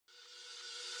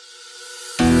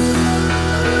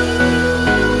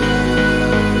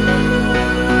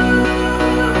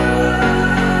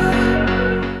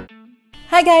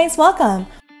Hi guys, welcome!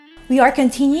 We are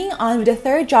continuing on with the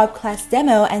third job class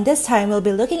demo, and this time we'll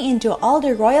be looking into all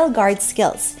the Royal Guard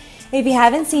skills. If you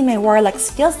haven't seen my Warlock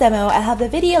skills demo, I'll have the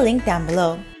video linked down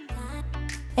below.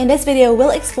 In this video,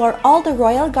 we'll explore all the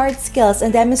Royal Guard skills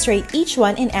and demonstrate each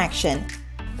one in action.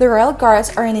 The Royal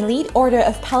Guards are an elite order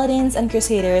of paladins and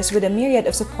crusaders with a myriad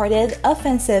of supported,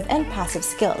 offensive, and passive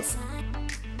skills.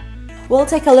 We'll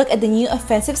take a look at the new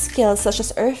offensive skills such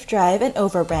as Earth Drive and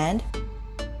Overbrand,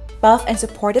 buff and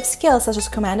supportive skills such as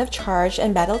Command of Charge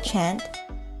and Battle Chant,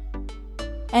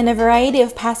 and a variety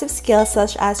of passive skills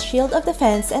such as Shield of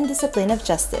Defense and Discipline of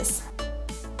Justice.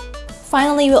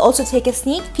 Finally, we'll also take a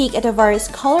sneak peek at the various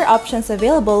color options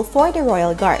available for the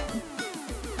Royal Guard.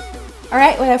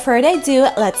 Alright, without further ado,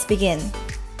 let's begin.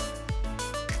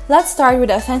 Let's start with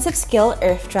the offensive skill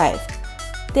Earth Drive.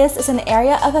 This is an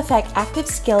area of effect active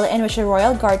skill in which the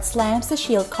Royal Guard slams the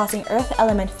shield, causing earth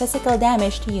element physical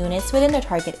damage to units within the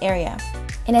target area.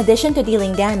 In addition to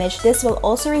dealing damage, this will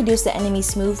also reduce the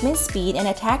enemy's movement speed and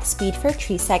attack speed for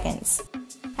 3 seconds.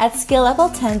 At skill level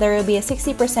 10, there will be a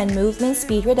 60% movement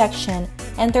speed reduction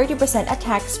and 30%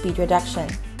 attack speed reduction.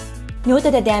 Note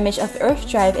that the damage of Earth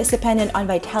Drive is dependent on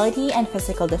vitality and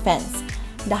physical defense.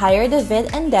 The higher the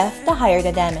vit and def, the higher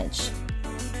the damage.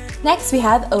 Next, we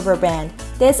have Overbrand.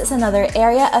 This is another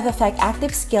area of effect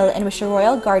active skill in which the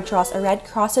Royal Guard draws a red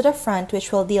cross to the front,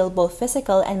 which will deal both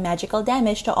physical and magical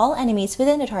damage to all enemies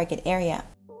within the target area.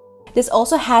 This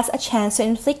also has a chance to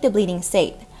inflict the bleeding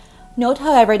state. Note,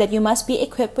 however, that you must be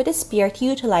equipped with a spear to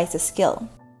utilize the skill.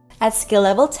 At skill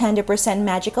level 10, the percent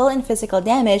magical and physical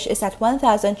damage is at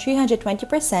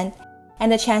 1320%,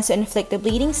 and the chance to inflict the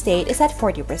bleeding state is at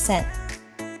 40%.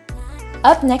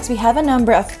 Up next, we have a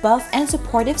number of buff and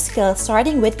supportive skills,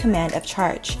 starting with Command of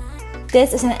Charge.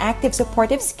 This is an active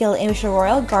supportive skill in which the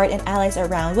Royal Guard and allies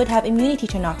around would have immunity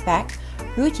to knockback,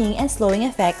 rooting and slowing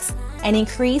effects, and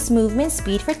increased movement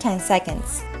speed for 10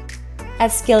 seconds.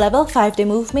 At skill level 5, the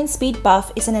movement speed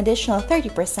buff is an additional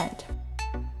 30%.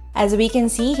 As we can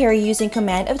see here, using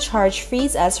Command of Charge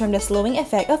frees us from the slowing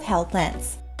effect of Health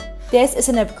Lance. This is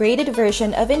an upgraded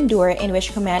version of Endure in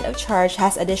which Command of Charge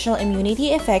has additional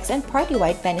immunity effects and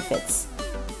party-wide benefits.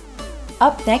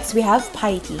 Up next, we have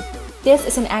Piety. This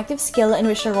is an active skill in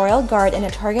which the Royal Guard and a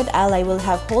target ally will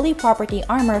have Holy Property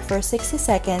armor for 60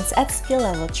 seconds at skill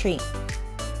level 3.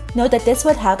 Note that this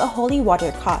would have a Holy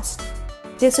Water cost.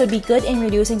 This would be good in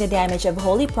reducing the damage of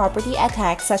Holy Property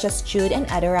attacks such as Jude and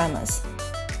Adoramus.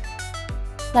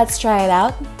 Let's try it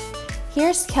out.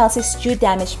 Here's Kelsey's Jude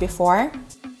damage before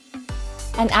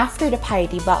and after the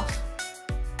Piety buff.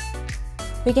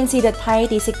 We can see that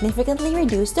Piety significantly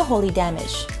reduced the holy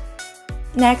damage.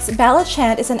 Next, Battle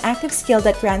Chant is an active skill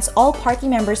that grants all party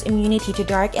members immunity to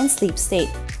dark and sleep state.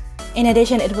 In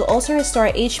addition, it will also restore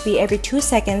HP every 2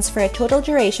 seconds for a total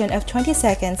duration of 20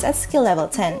 seconds at skill level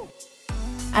 10.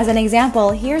 As an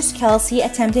example, here's Kelsey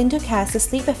attempting to cast the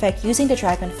sleep effect using the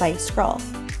Dragonfly Scroll.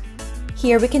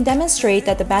 Here we can demonstrate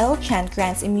that the Battle Chant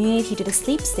grants immunity to the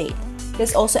sleep state.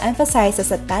 This also emphasizes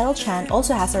that Battle Chant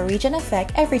also has a regen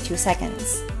effect every 2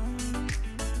 seconds.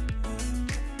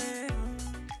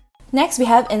 Next, we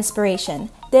have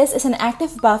Inspiration. This is an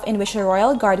active buff in which the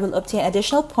Royal Guard will obtain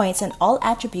additional points on all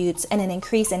attributes and an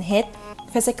increase in hit,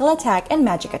 physical attack, and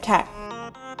magic attack.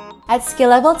 At skill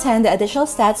level 10, the additional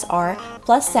stats are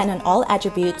plus 10 on all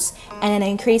attributes and an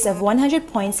increase of 100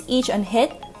 points each on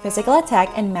hit, physical attack,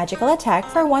 and magical attack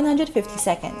for 150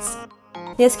 seconds.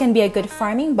 This can be a good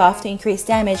farming buff to increase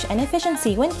damage and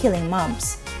efficiency when killing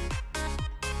mobs.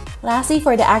 Lastly,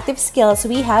 for the active skills,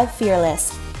 we have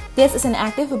Fearless. This is an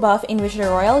active buff in which the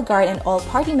Royal Guard and all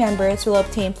party members will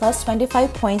obtain plus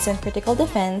 25 points on critical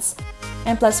defense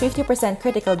and plus 50%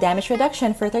 critical damage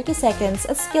reduction for 30 seconds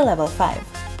at skill level 5.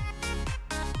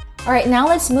 Alright, now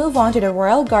let's move on to the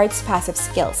Royal Guard's passive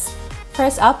skills.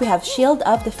 First up, we have Shield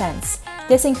of Defense.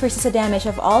 This increases the damage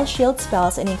of all shield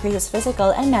spells and increases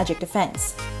physical and magic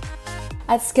defense.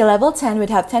 At skill level 10, we'd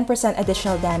have 10%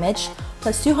 additional damage,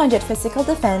 plus 200 physical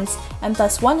defense, and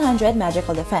plus 100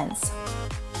 magical defense.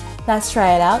 Let's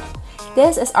try it out.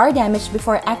 This is our damage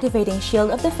before activating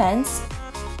Shield of Defense,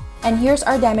 and here's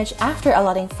our damage after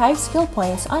allotting 5 skill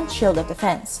points on Shield of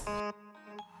Defense.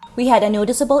 We had a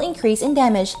noticeable increase in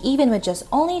damage even with just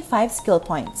only 5 skill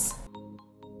points.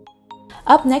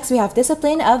 Up next, we have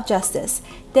Discipline of Justice.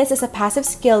 This is a passive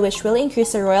skill which will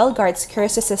increase the Royal Guard's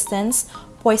curse resistance,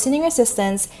 poisoning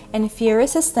resistance, and fear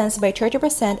resistance by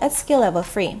 30% at skill level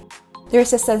 3. The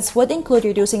resistance would include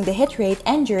reducing the hit rate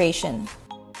and duration.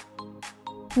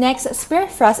 Next, Spear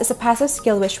Thrust is a passive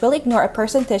skill which will ignore a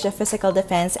percentage of physical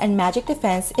defense and magic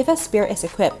defense if a spear is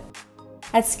equipped.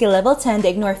 At skill level 10, the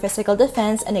ignore physical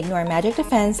defense and ignore magic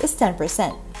defense is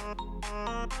 10%.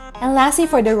 And lastly,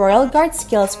 for the Royal Guard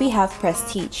skills, we have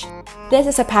Prestige. This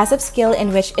is a passive skill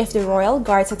in which if the Royal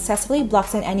Guard successfully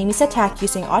blocks an enemy's attack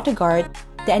using Auto Guard,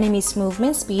 the enemy's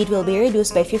movement speed will be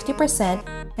reduced by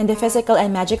 50%, and the physical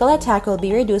and magical attack will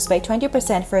be reduced by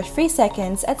 20% for 3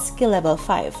 seconds at skill level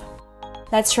 5.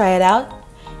 Let's try it out.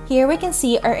 Here we can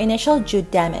see our initial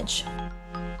Jude damage.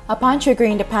 Upon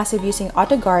triggering the passive using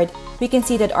Auto Guard, we can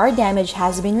see that our damage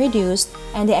has been reduced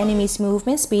and the enemy's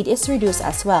movement speed is reduced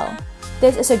as well.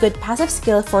 This is a good passive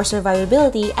skill for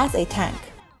survivability as a tank.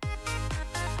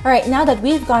 Alright, now that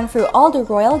we've gone through all the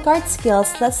Royal Guard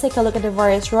skills, let's take a look at the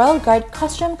various Royal Guard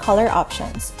custom color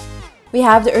options. We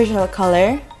have the original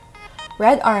color,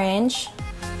 red-orange,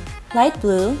 light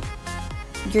blue,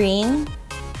 green,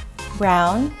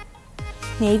 brown,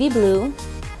 navy blue,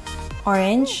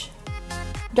 orange,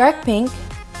 dark pink,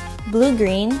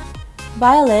 blue-green,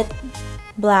 violet,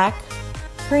 black,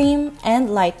 cream, and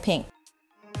light pink.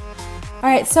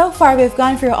 Alright, so far we've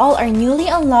gone through all our newly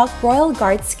unlocked Royal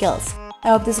Guard skills. I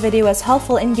hope this video was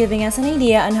helpful in giving us an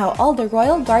idea on how all the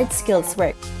Royal Guard skills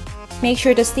work. Make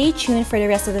sure to stay tuned for the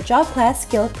rest of the job class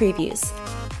skill previews.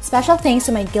 Special thanks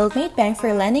to my guildmate Ben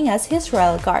for lending us his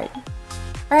Royal Guard.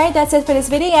 Alright, that's it for this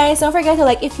video guys. Don't forget to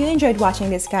like if you enjoyed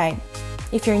watching this guide.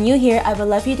 If you're new here, I would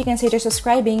love you to consider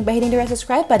subscribing by hitting the red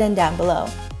subscribe button down below.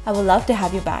 I would love to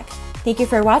have you back. Thank you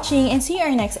for watching and see you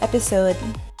in our next episode.